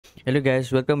Hello guys,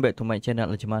 welcome back to my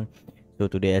channel Jamal. So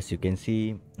today, as you can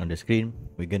see on the screen,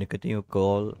 we're gonna continue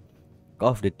Call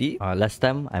of Duty. Last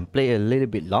time I played a little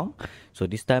bit long, so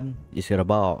this time it's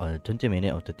about 20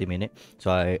 minutes or 30 minutes. So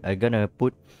I gonna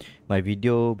put my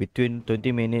video between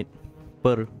 20 minutes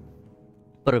per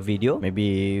video.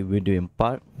 Maybe we'll do in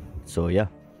part. So yeah,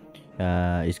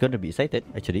 it's gonna be excited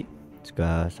actually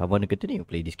because I want to continue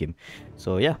play this game.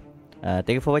 So yeah,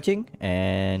 thank you for watching,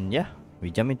 and yeah, we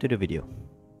jump into the video.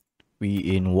 We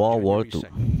in World War January II.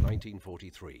 2nd,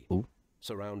 1943. Ooh.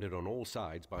 Surrounded on all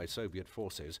sides by Soviet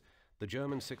forces, the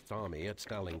German 6th Army at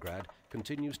Stalingrad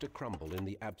continues to crumble in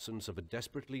the absence of a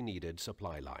desperately needed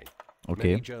supply line. Okay.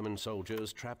 Many German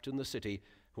soldiers trapped in the city,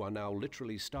 who are now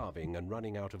literally starving and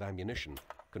running out of ammunition,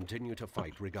 continue to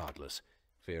fight regardless,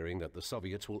 fearing that the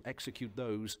Soviets will execute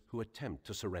those who attempt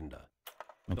to surrender.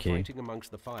 The fighting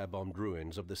amongst the firebombed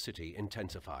ruins of the city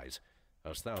intensifies,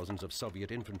 as thousands of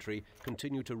Soviet infantry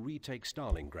continue to retake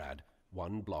Stalingrad,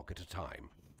 one block at a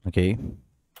time. Okay.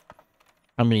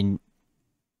 I mean,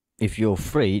 if you're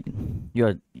afraid,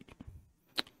 you're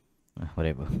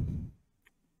whatever.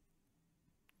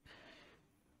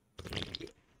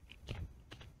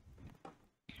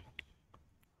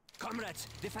 Comrades,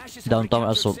 the fascists Downtown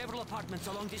have assault. several apartments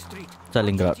along this street.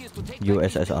 Stalingrad, Objective is to take back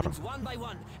these USSR. buildings one by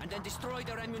one and then destroy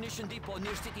their ammunition depot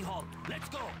near City Hall. Let's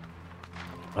go.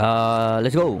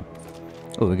 Let's go.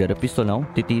 Oh, we got a pistol now.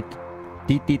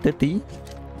 TT30.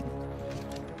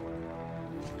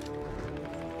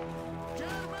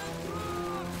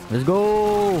 Let's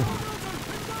go.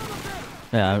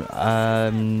 Yeah,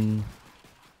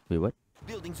 wait, what?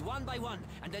 Buildings one by one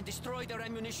and then destroy their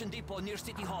ammunition depot near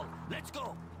City Hall. Let's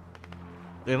go.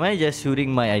 Am I just shooting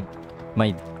my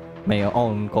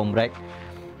own comrade?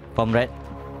 Oh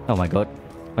my god.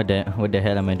 What the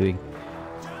hell am I doing?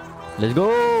 Let's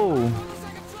go!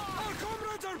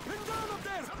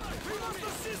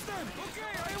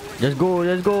 Let's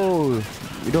go!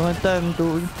 We don't have time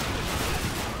to...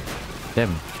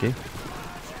 Damn, okay.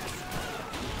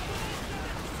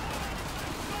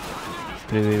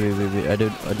 Wait. I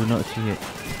do not see it.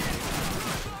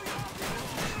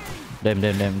 Damn.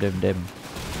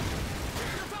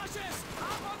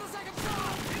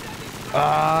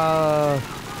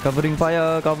 Covering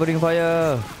fire.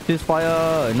 Cease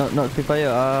fire. Not cease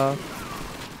fire.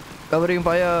 Covering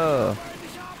fire.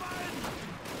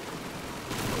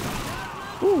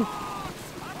 Woo.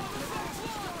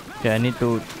 Okay, I need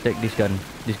to take this gun.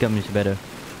 This gun is better.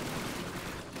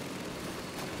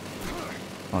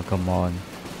 Oh, come on.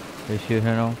 They shoot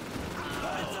her now.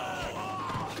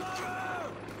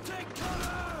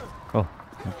 Oh,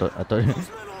 I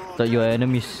thought you were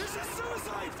enemies.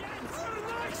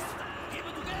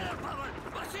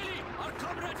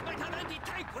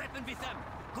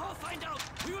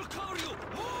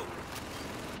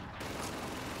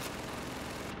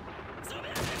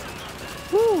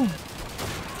 Woo.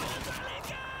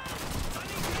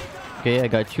 Okay, I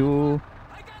got you.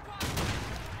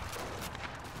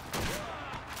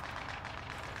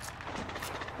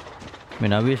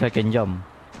 Man, I wish I can jump.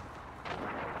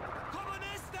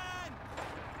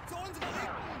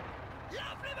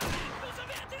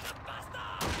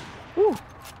 Ooh.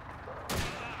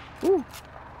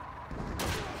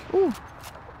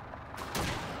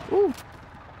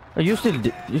 Are you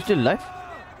still alive?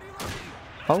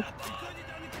 How?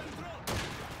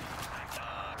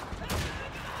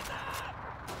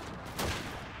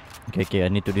 Okay, I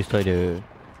need to destroy the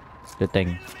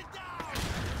tank.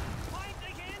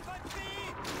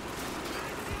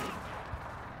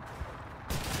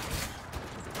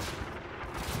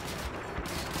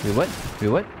 Wait, what?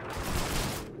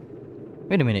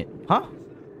 Wait a minute. Huh?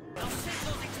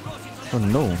 Oh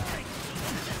no.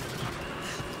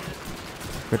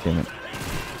 God damn it.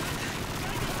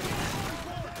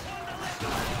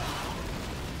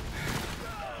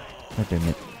 God damn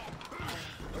it.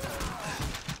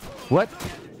 What?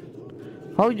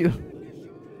 How you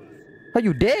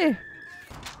there?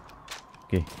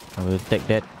 Okay, I will take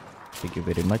that. Thank you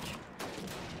very much.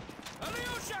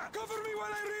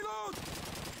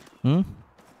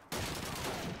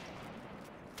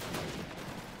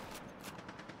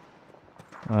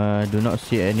 Do not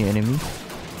see any enemies.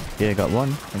 Okay, I got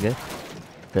one, I guess.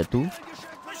 Got two.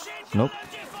 Nope.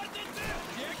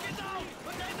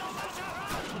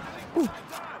 Ooh.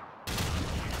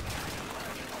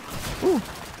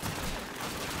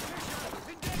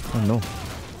 Oh no.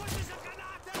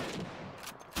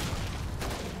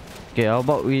 Okay, how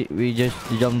about we just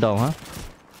jump down, huh?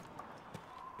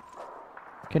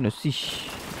 Cannot see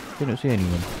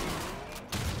anyone.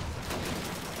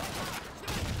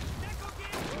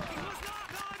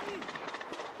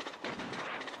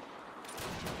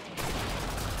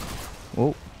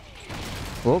 Oh.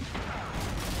 Oh.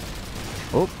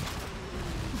 Oh.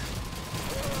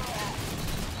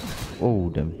 Oh,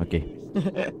 damn. Okay.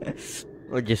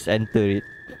 I just enter it.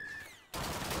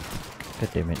 God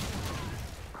damn it.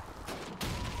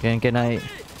 Can I?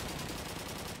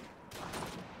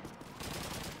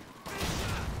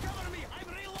 Cover me! I'm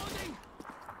reloading!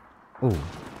 Oh.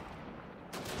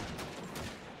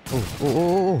 Oh. Oh.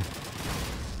 Oh.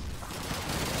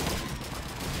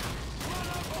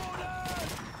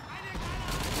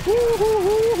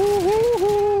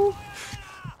 Oh.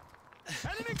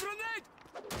 Enemy grenade!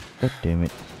 God damn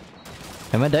it.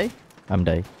 Am I die? I'm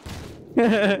die.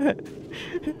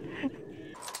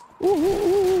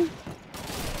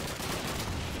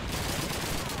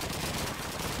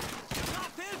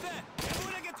 Nachhilfe! Er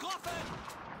wurde getroffen!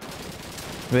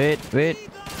 Wait, wait.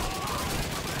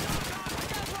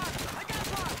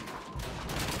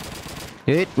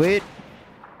 Wait, wait.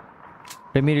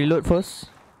 Let me reload first.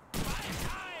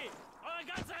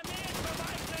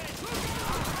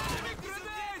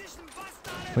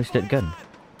 Where's that gun?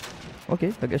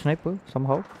 Okay, I got sniper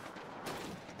somehow.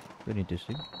 We need to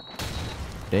see.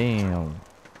 Damn.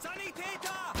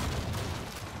 Sanitäter!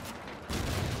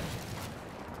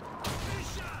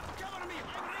 Cover me!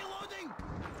 I'm reloading!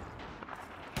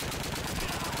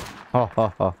 Ha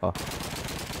ha ha ha.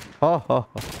 Ha ha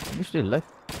ha. You still alive?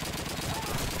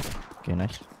 Okay,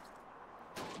 nice.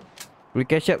 We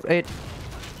capture it.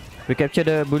 We capture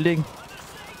the building.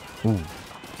 Ooh.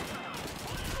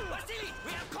 Vasily,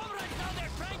 we have comrades down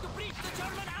there trying to breach the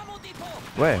German ammo depot!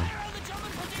 Where? Fire on the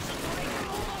German position so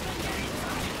they can move up and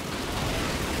get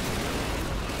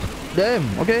inside! Damn,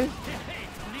 okay. Hey,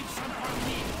 leave some for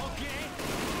me, okay?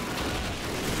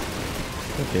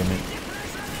 God damn it.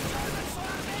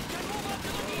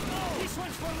 This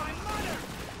one's for my mother!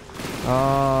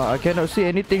 I cannot see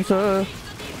anything, sir.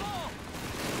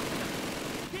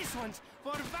 This one's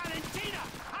for Valentina!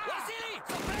 Vasily,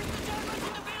 suppress the Germans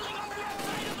in the building on the left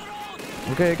side of the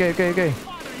road! Okay, okay, okay, okay.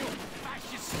 Bother you,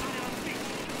 fascist son of a bitch!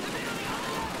 The building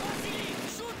on the left,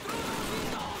 Vasily! Shoot through those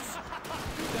windows! That one's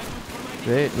for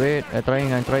my Wait, wait. I'm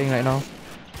trying right now.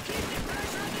 Keep the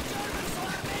pressure on the Germans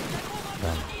so our men can move up to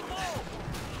the depot!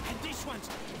 And this one's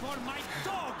for my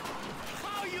dog!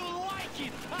 How you like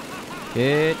it?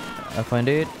 It. I find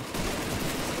it.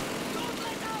 Don't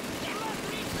let up! They must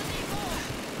reach the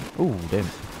depot! Ooh, damn.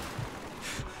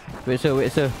 Wait, sir,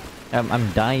 wait, sir.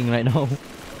 I'm dying right now.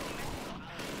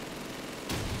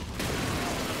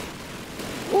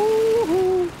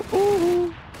 Ooh,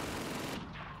 ooh.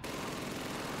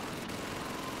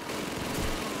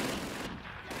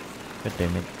 God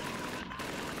damn it.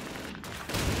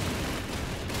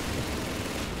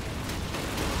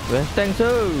 Where's tank,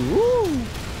 sir? Woo!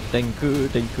 Thank you,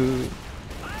 thank you.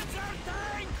 Panzer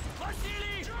tank!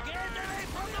 Vasily! Get away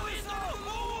from the window!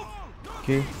 Move!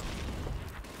 Okay.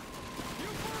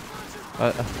 I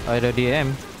already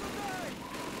am.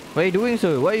 What are you doing,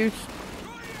 sir? What are you?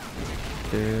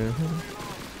 The hell?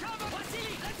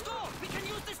 Vasily, let's go! We can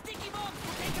use the sticky bombs to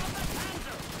take out that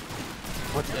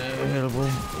panzer! What the hell,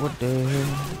 bro? What the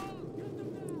hell?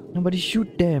 Nobody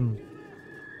shoot them.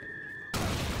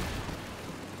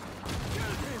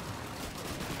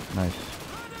 Nice.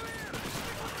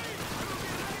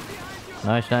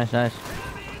 Nice.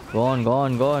 Go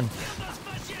on.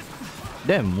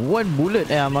 Damn, one bullet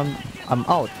and I'm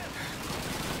out.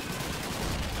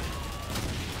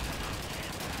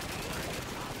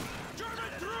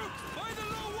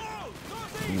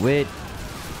 Wait,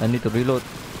 I need to reload.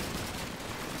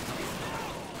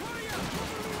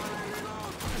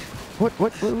 What?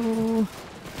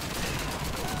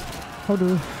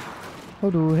 How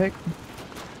do heck?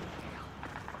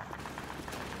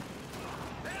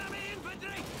 Enemy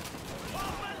infantry!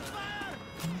 Open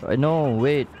fire! I know.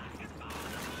 Wait.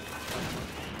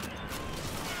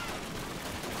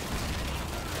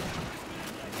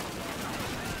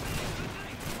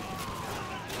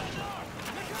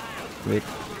 Wait.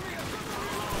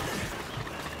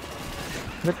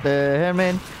 What the hell,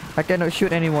 man? I cannot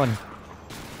shoot anyone.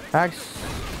 Axe.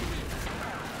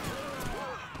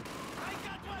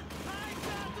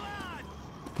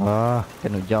 Ah,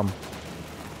 cannot jump.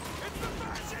 It's the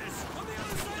fascists! On the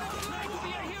other side of the line to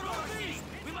be a hero, Vasily!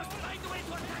 We must find a way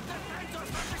to attack their panzers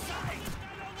from the side!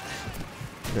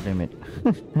 God damn it.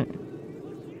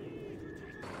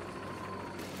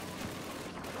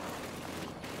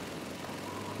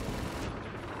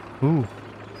 Ooh,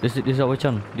 this is our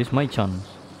chance. This is my chance.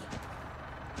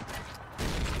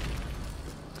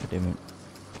 God damn it.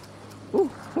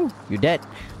 Ooh, you dead.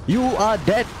 You are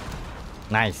dead.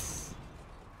 Nice.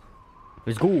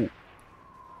 Let's go.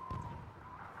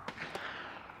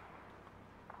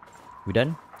 We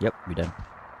done? Yep, we done.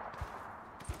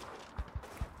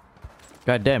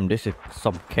 God damn, this is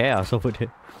some chaos over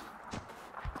there.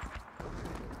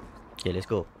 Okay, let's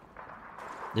go.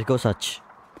 Let's go, Such.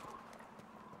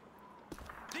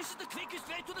 This is the quickest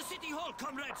way to the city hall,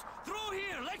 comrades. Through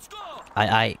here, let's go.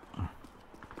 Aye.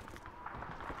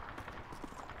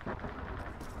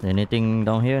 Anything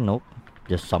down here? Nope.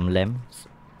 Just some lamps.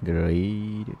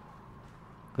 Great.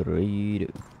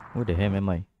 What the hell am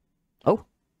I?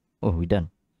 Oh, we done.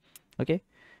 Okay.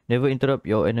 Never interrupt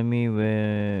your enemy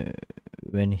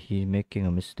when he's making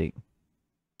a mistake.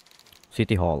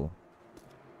 City hall.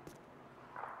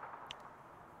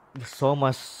 There's so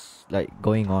much like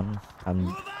going on.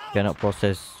 I'm cannot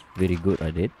process very good.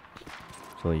 I did.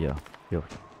 So yeah, yo,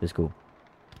 let's go.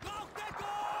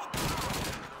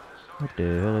 What the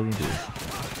hell are you doing?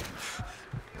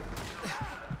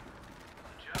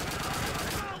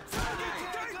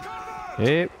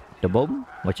 Hey, the bomb.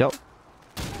 Watch out.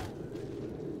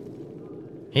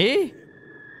 Hey,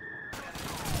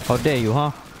 how dare you,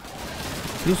 huh?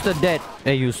 You still dead?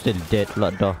 Hey, you still dead,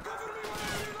 ladder.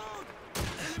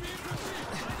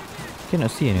 Cannot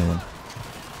see anyone.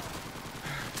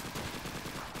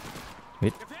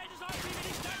 Wait.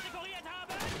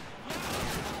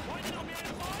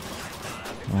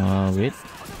 Wait.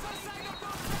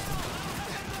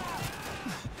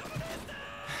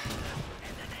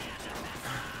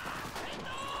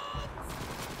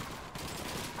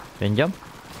 Can jump?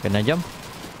 Can I jump?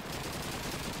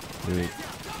 Wait.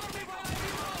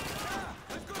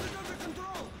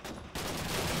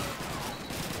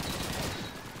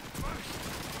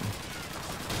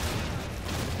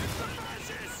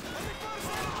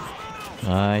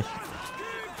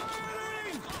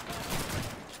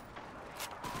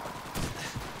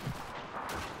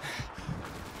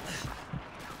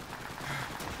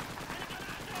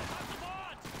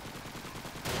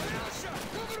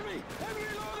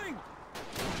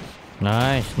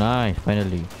 Nice. Nice,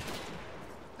 finally.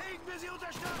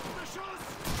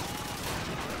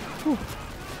 Whew.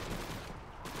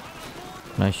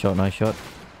 Nice shot.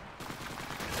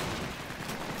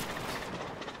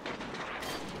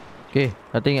 Okay,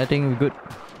 I think we're good.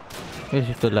 Yes,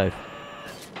 he's still alive.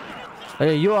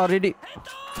 Hey, you are ready.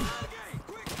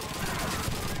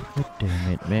 God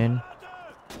damn it, man.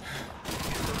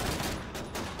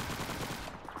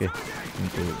 Okay,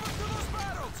 into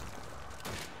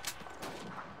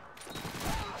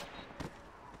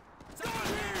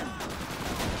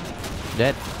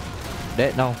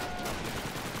Dead now.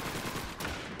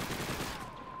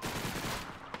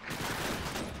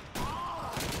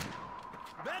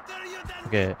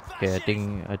 Okay, I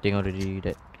think already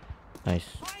dead. Nice.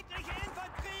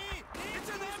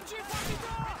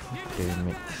 Okay,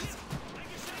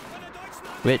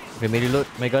 wait, let me reload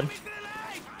my gun.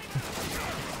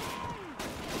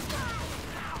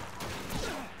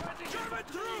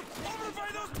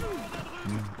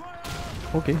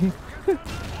 Okay.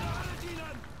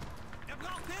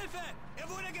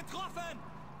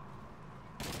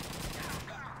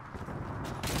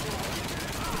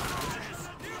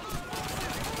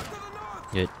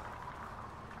 Good.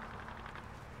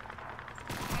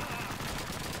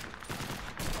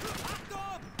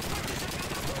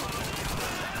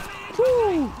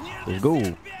 Woo! Let's go.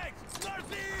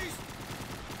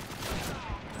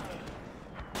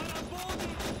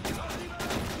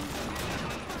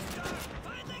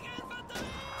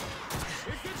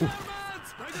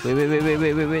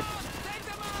 Wait.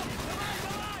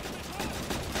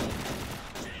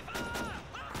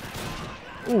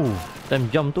 Ooh, time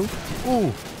jump too.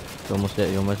 Ooh, you're almost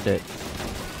dead.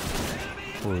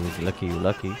 Oh, you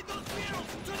lucky.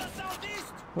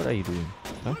 What are you doing?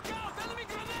 Huh?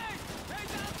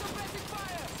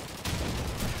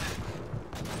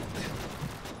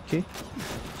 Okay.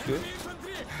 Good.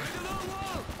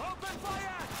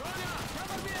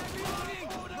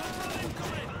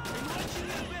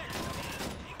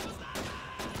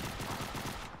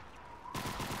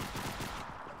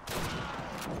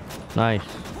 Nice.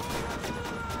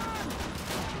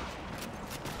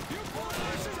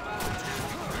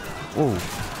 Oh,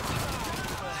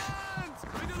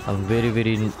 I'm very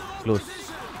close.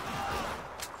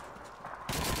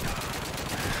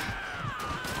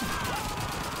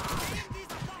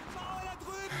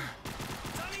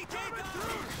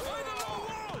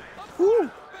 Woo.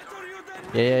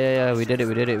 Yeah, we did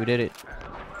it.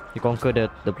 We conquered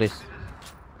the place.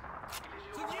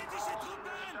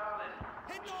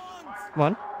 Come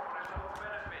on.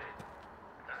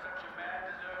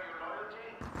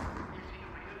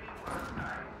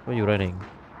 Where are you running?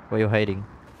 Where are you hiding?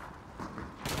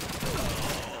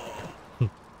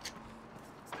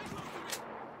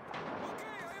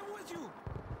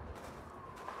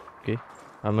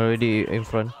 I'm already in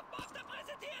front.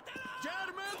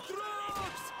 German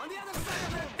troops on the other side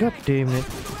of that God damn it.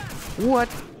 What?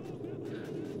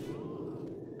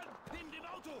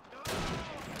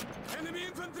 enemy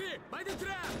infantry by the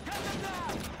trap. Cut them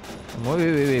down.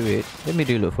 Wait. Let me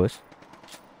reload first.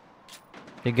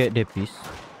 They get their piece.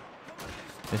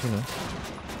 Yes, you know.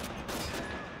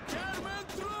 German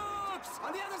troops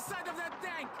on the other side of that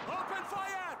tank. Open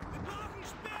fire.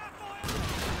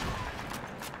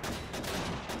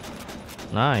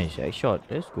 Nice, I shot.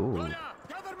 Let's go.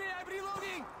 Cover me, I'm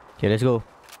reloading. Okay, let's go.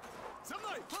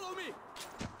 Somebody follow me.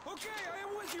 Okay, I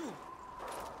am with you.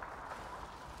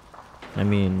 I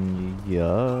mean,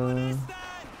 yeah.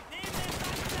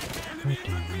 God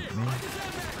damn it, man.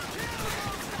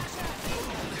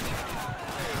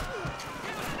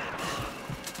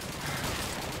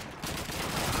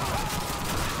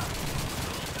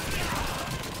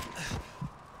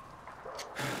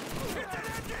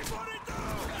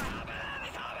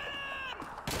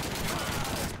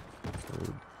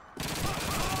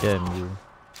 Damn you.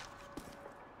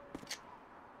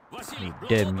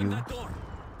 Damn you.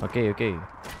 Okay. All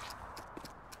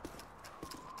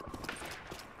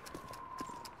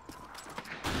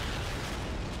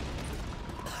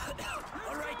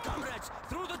right, comrades,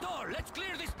 through the door. Let's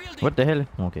clear this building. What the hell?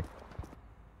 Okay.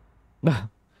 I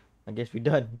guess we're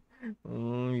done.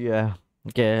 Yeah.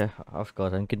 Okay, of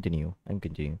course. I'm continue. I'm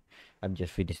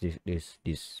just finished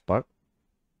this part.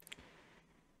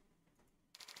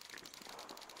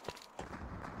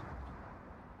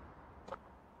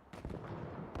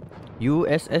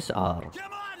 USSR.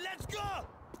 Come on, let's go.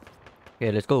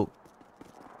 Okay, let's go.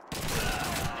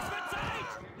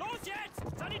 Los jetzt,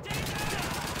 Sanitäter.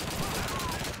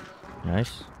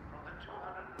 Nice.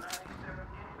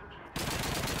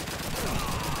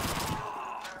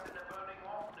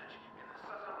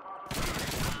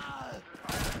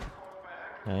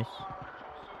 Nice.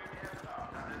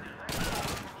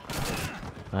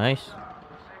 Nice.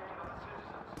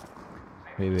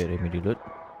 Wait, let me reload.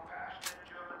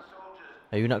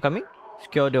 Are you not coming?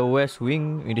 Secure the west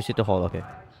wing in the city hall. Okay.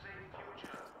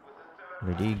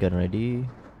 Ready, gun ready.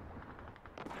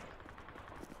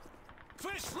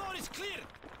 First floor is clear.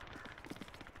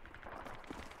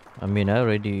 I mean, I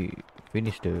already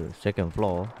finished the second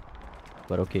floor,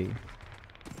 but okay.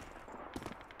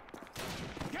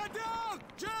 Get down,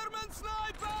 German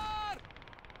sniper.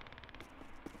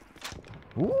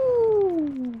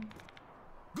 Woo!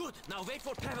 Good. Now wait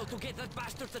for Pavel to get that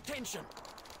bastard's attention.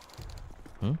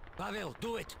 Hmm? Pavel,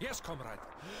 do it. Yes, comrade.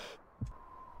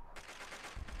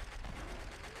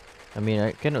 I mean,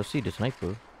 I cannot see the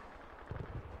sniper.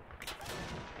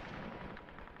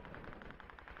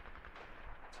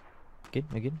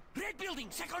 Again. Red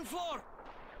building, second floor.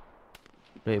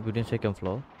 Right within second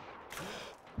floor.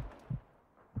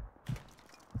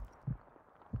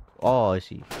 Oh, I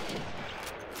see.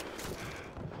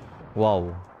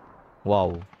 Wow.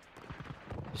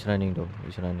 He's running though.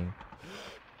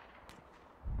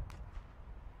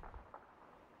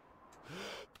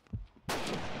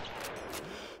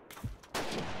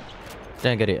 I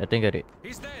think I get it.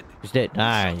 He's dead. He's dead.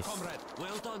 Nice. Comrade,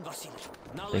 well done, Vasily.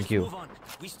 Now Thank let's you. move on.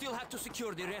 We still have to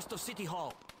secure the rest of City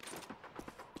Hall.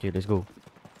 Okay, let's go.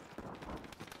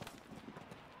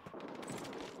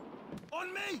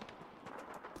 On me!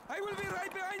 I will be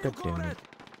right behind God you, damn comrade. it.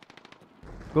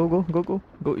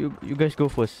 Go. You guys go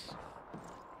first.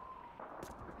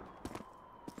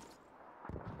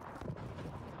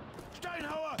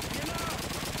 Steinhauer, you know.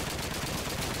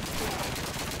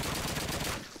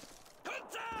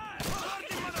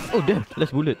 Oh damn,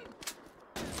 last bullet.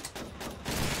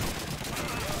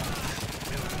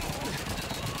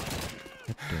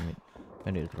 God damn it.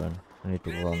 I need to run.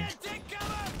 Take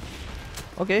cover!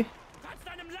 Okay. Kannst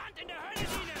deinem Land in der Hölle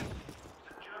dienen!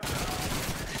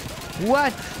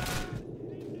 What?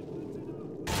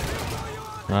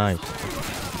 Nice.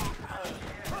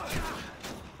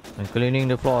 I'm cleaning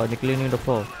the floor.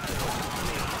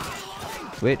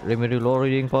 Wait, remedy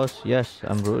loading first. Yes,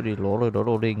 I'm ready.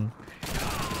 Loading.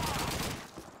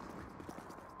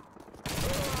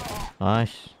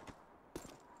 Nice.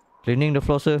 Cleaning the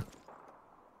floor, sir.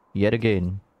 Yet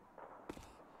again.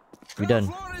 We done.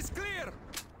 Floor is clear!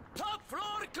 Top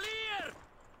floor clear!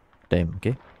 Damn,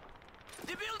 okay.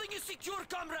 The building is secure,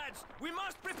 comrades! We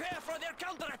must prepare for their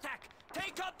counterattack!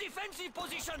 Take up defensive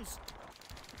positions!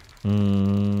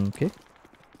 Okay.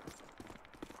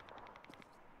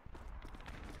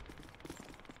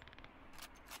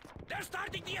 They're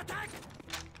starting the attack!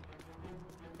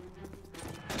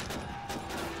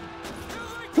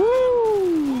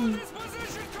 Woo! This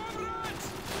position,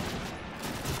 comrades!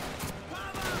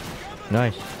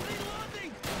 Nice.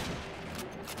 Reloading!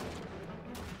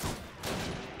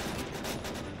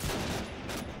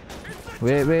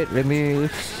 Wait, let me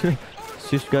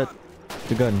she's got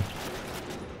the gun.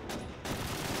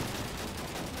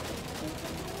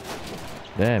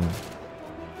 Damn.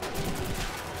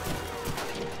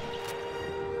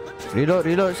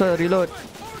 Reload, sir, reload.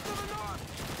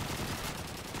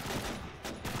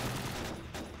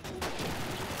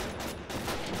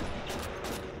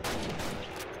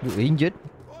 You injured?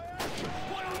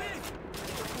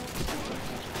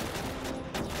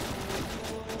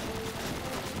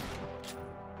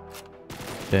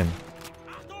 Damn.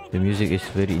 The music is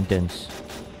very intense.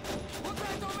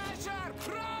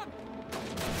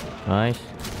 Nice.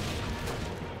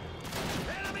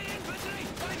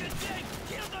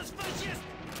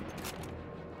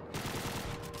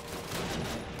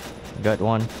 Got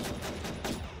one.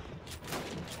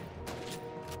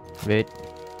 Wait.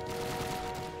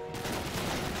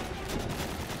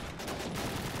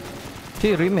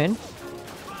 Still remain.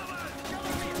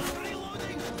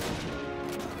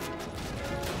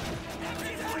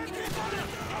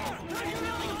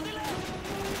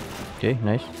 Okay,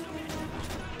 nice.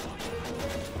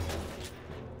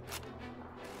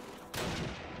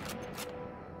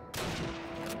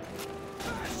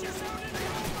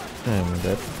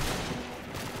 That.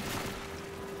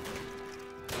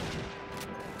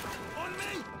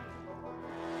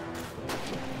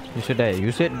 You should die.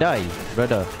 You said die,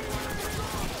 brother.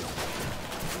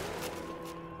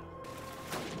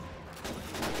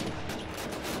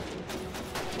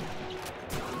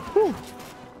 Whew.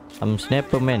 I'm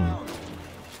Snapper Man.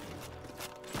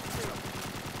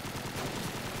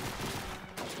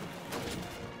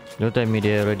 Don't tell me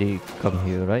they already come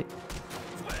here, right?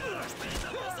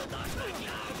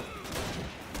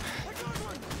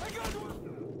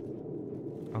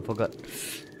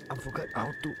 I forgot how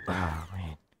to. Ah,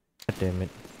 man. God damn it.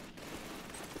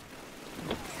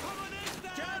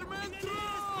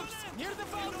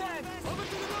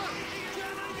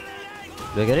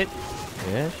 Do I get it?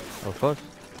 Yes, of course.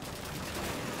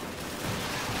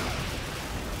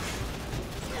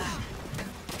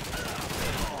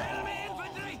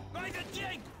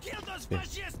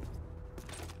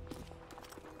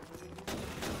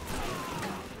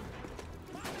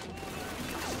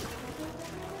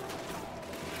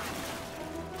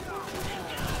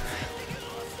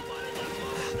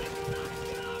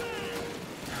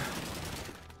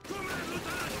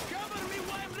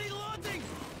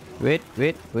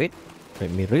 Okay. Wait.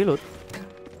 Let me reload.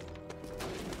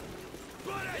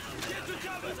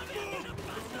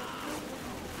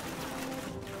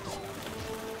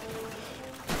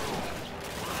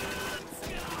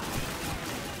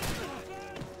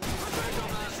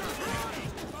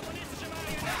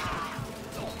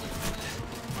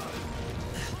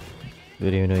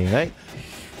 Very annoying, right?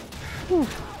 Whew.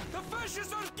 The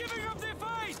fascists are giving up their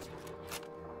fight!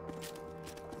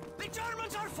 The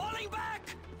Germans are falling back!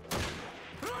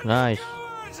 Run, Nice.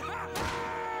 cowards!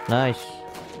 Nice.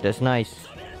 That's nice.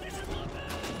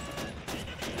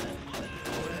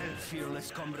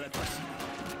 Fearless comrade Vasily.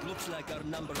 Looks like our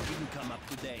number didn't come up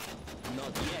today.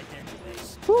 Not yet,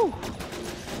 anyways. Whew.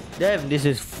 Damn, this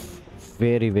is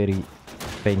very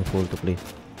painful to play.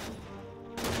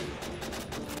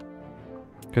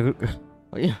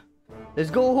 Oh, yeah. Let's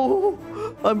go.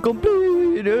 I'm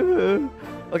complete.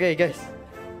 Okay, guys.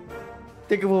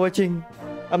 Thank you for watching.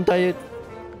 I'm tired.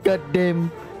 God damn,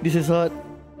 this is hard.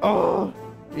 Oh,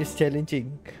 it's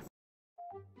challenging.